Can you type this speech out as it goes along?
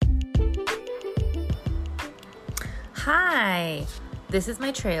Hi, this is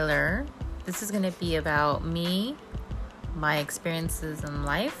my trailer. This is going to be about me, my experiences in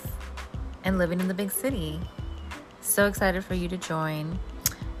life, and living in the big city. So excited for you to join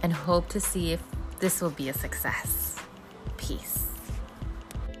and hope to see if this will be a success. Peace.